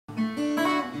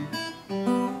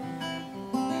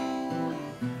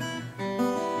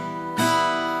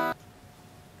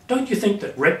Don't you think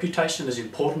that reputation is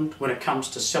important when it comes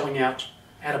to selling out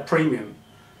at a premium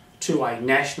to a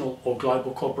national or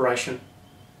global corporation?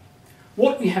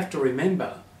 What we have to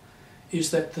remember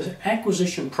is that the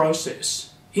acquisition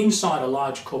process inside a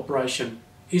large corporation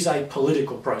is a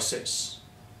political process.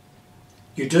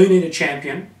 You do need a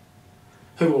champion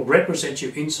who will represent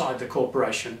you inside the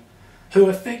corporation, who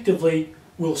effectively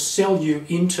will sell you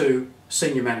into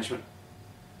senior management.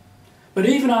 But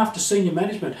even after senior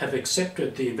management have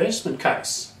accepted the investment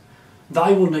case,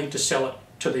 they will need to sell it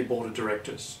to their board of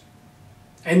directors.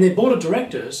 And their board of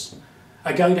directors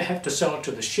are going to have to sell it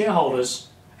to the shareholders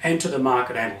and to the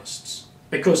market analysts,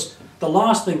 because the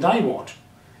last thing they want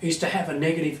is to have a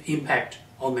negative impact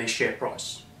on their share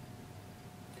price.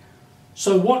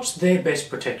 So what's their best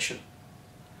protection?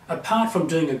 Apart from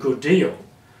doing a good deal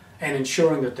and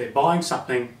ensuring that they're buying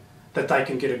something that they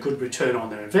can get a good return on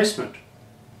their investment,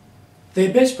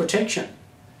 their best protection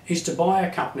is to buy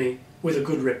a company with a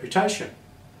good reputation,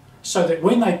 so that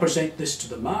when they present this to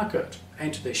the market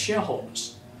and to their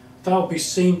shareholders, they'll be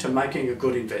seen to making a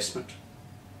good investment.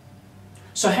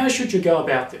 So how should you go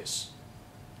about this?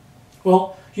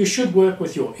 Well, you should work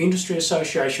with your industry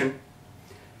association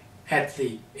at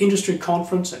the industry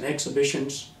conference and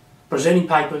exhibitions, presenting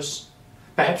papers,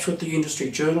 perhaps with the industry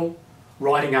journal,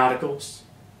 writing articles.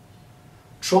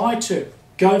 Try to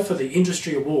go for the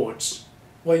industry awards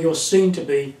where you're seen to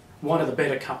be one of the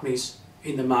better companies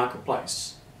in the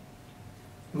marketplace.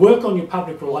 Work on your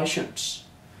public relations.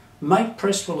 Make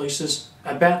press releases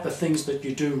about the things that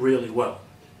you do really well.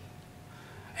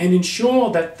 And ensure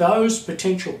that those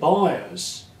potential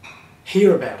buyers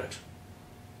hear about it.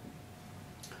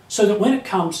 So that when it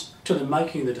comes to them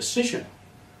making the decision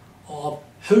of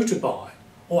who to buy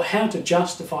or how to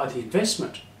justify the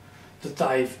investment that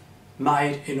they've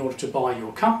made in order to buy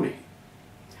your company,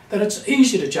 that it's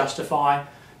easy to justify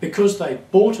because they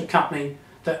bought a company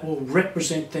that will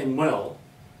represent them well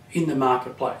in the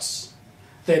marketplace.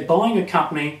 They're buying a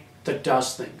company that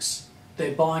does things.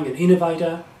 They're buying an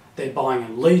innovator, they're buying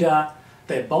a leader,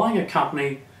 they're buying a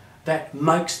company that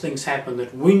makes things happen,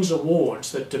 that wins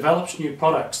awards, that develops new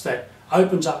products, that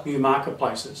opens up new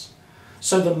marketplaces.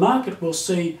 So the market will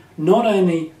see not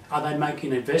only are they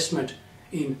making an investment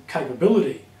in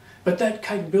capability, but that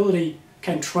capability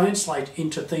can translate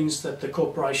into things that the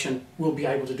corporation will be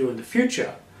able to do in the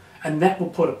future, and that will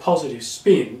put a positive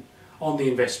spin on the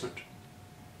investment.